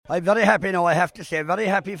I'm very happy now, I have to say. Very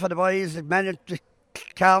happy for the boys, the manager,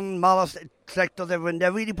 Karen, Morris, selectors, everyone. They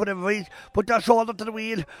really put their shoulder to the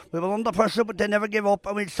wheel. We were under pressure, but they never gave up,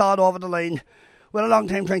 and we saw it over the line. We're a long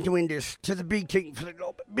time trying to win this. It's a big thing for the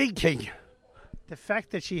club. Big thing. The fact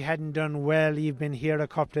that she hadn't done well, you've been here a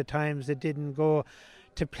couple of times, it didn't go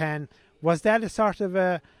to plan. Was that a sort of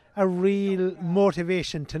a real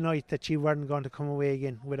motivation tonight that you weren't going to come away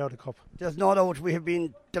again without a cup? There's no doubt. We have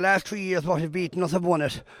been, the last 3 years, what have beaten us have won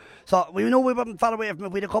it. So we know we weren't far away from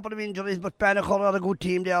it. We had a couple of injuries, but Bannockholm are a good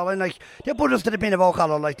team there. And they put us to the pin of our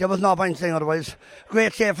collar. There was no point saying otherwise.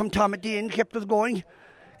 Great save from Tom at the end, kept us going.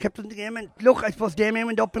 Kept us in the game, and look, I suppose Damien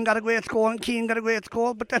went up and got a great score, and Keane got a great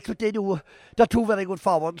score, but that's what they do. They're two very good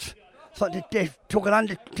forwards. So they took it on.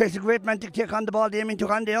 It takes a great man to take on the ball. Damien took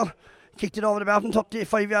on there, kicked it over the bar and took it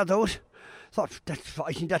 5 yards out. So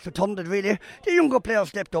I think that's what turned it really. The younger players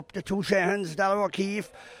stepped up. The two Shahans, Darragh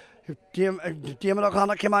O'Keefe, Damon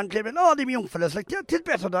O'Connor came on, claiming, all them young fellas, it's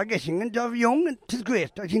better they're getting, and they're young, and it's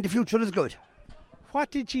great. I think the future is good. What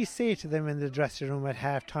did you say to them in the dressing room at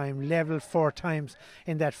half-time? Level 4 times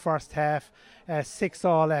in that first half,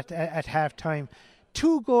 6-all at half-time.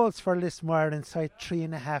 2 goals for Lismire inside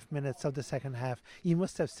 3.5 minutes of the second half. You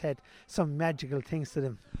must have said some magical things to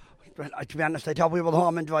them. Well, to be honest, I thought we were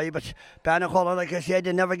home and dry, but Bannockholm, like I said,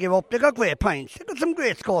 they never give up. They got great points. They got some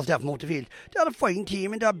great scores there from out the field. They're a fine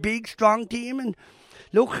team, and they're a big, strong team, and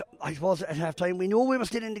look, I suppose at half time we knew we were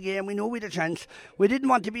still in the game, we knew we had a chance. We didn't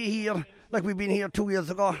want to be here like we've been here 2 years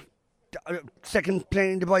ago. Second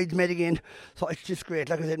playing the boys made again. So it's just great.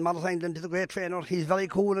 Like I said, Morris Island is a great trainer. He's very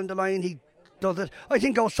cool on the line. He does it. I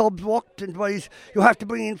think our subs worked, and boys, you have to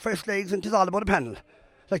bring in fresh legs, and it's all about a panel.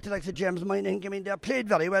 Like the likes of James Mining came in there, played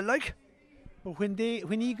very well, like. But when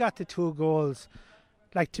he got the 2 goals,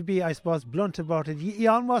 like, to be, I suppose, blunt about it, he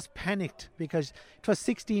almost panicked because it was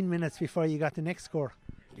 16 minutes before you got the next score.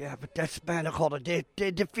 Yeah, but that's Bannockholm.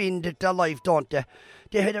 They defended their life, don't they?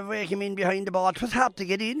 They had to rake him in behind the ball. It was hard to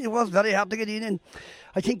get in. It was very hard to get in. And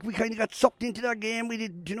I think we kind of got sucked into their game. We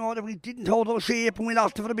didn't hold our shape, and we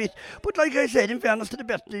lost it for a bit. But like I said, in fairness to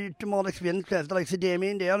the more experienced players, the likes of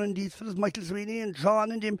Damien there, and these fellas, Michael Sweeney and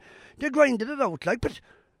Sean and them, they grinded it out. But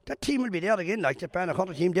that team will be there again. Like the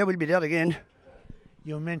Bannockholm team, they will be there again.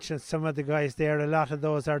 You mentioned some of the guys there. A lot of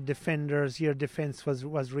those are defenders. Your defence was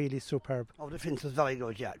really superb. Our defence was very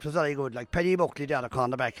good, yeah. It was very good. Like Paddy Buckley there, the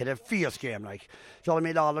cornerback, had a fierce game. Like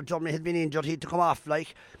Jeremy Lawler, Jeremy had been injured, he had to come off.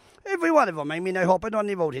 Like every one of them. I mean, I hope I don't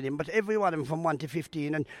leave out him, but every one of them from 1 to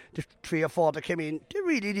 15, and the 3 or 4 that came in, they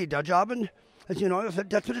really did their job. And as you know,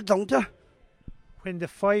 that's what it's down to. When the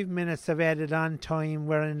 5 minutes of added on time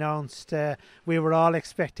were announced, we were all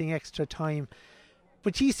expecting extra time,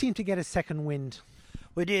 but you seemed to get a second wind.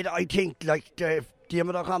 We did. I think, like,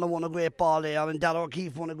 Damon O'Connor won a great ball there, and Darragh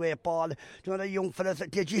O'Keefe won a great ball. You know, the young fellas,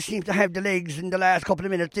 they just seemed to have the legs in the last couple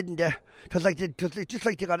of minutes, didn't they? It was just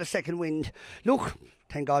like they got a second wind. Look,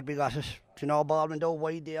 thank God we got it. You know, ball went out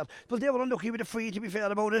wide there. But they were unlucky with the free, to be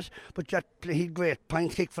fair about it. But that he great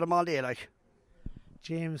point kick for them all day, like.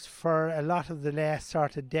 James, for a lot of the last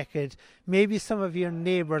sort of decade, maybe some of your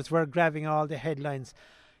neighbours were grabbing all the headlines.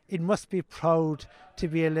 It must be proud to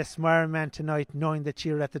be a Lismire man tonight, knowing that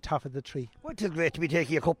you're at the top of the tree. Well, it is great to be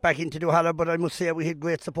taking a cup back into Duhallow, but I must say we had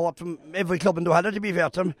great support from every club in Duhallow, to be fair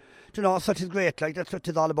to them. You know, such is great. Like, that's what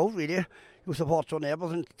it's all about, really. You support your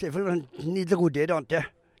neighbours, and everyone needs a good day, don't they?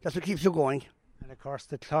 That's what keeps you going. And of course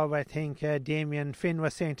the club, I think Damien Finn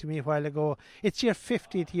was saying to me a while ago, it's your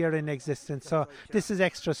 50th year in existence, so this is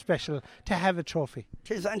extra special to have a trophy.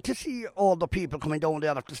 It is, and to see all the people coming down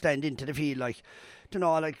there to stand into the field, like, you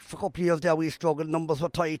know, like for a couple of years there we struggled, numbers were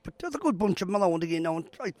tight, but there's a good bunch of them around again now, and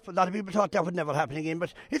a lot of people thought that would never happen again,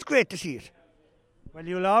 but it's great to see it. Well,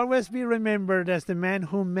 you'll always be remembered as the man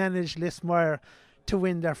who managed Lismire to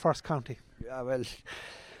win their first county. Yeah, well,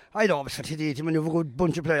 I know it's such a team, and you have a good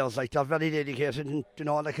bunch of players, like, they're very dedicated, and, you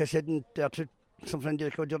know, like I said, and something the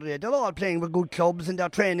other day, they're all playing with good clubs, and they're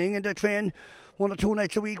training, and they train 1 or 2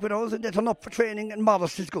 nights a week with us, and they turn up for training, and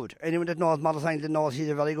Morris is good. Anyone that knows Morris Island knows he's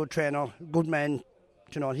a very good trainer, good man,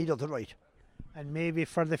 you know, he does it right. And maybe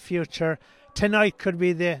for the future, tonight could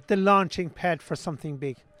be the launching pad for something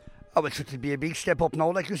big. Oh, well, it'll be a big step up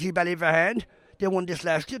now, like you see Ballyverhan, they won this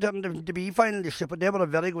last year, they're in the B final this year, but they were a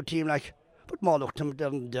very good team, like. But more luck to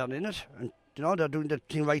them, they're in it, and you know, they're doing the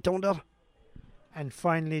thing right down there. And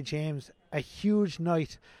finally, James, a huge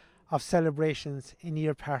night of celebrations in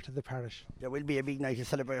your part of the parish. There will be a big night of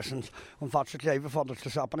celebrations. Unfortunately, I've a father to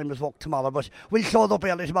shop and I must work tomorrow, but we'll close up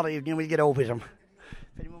early tomorrow evening, we'll get out with them.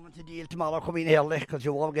 If anyone wants a deal tomorrow, come in early, because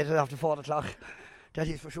you won't get it after 4 o'clock. That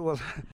is for sure.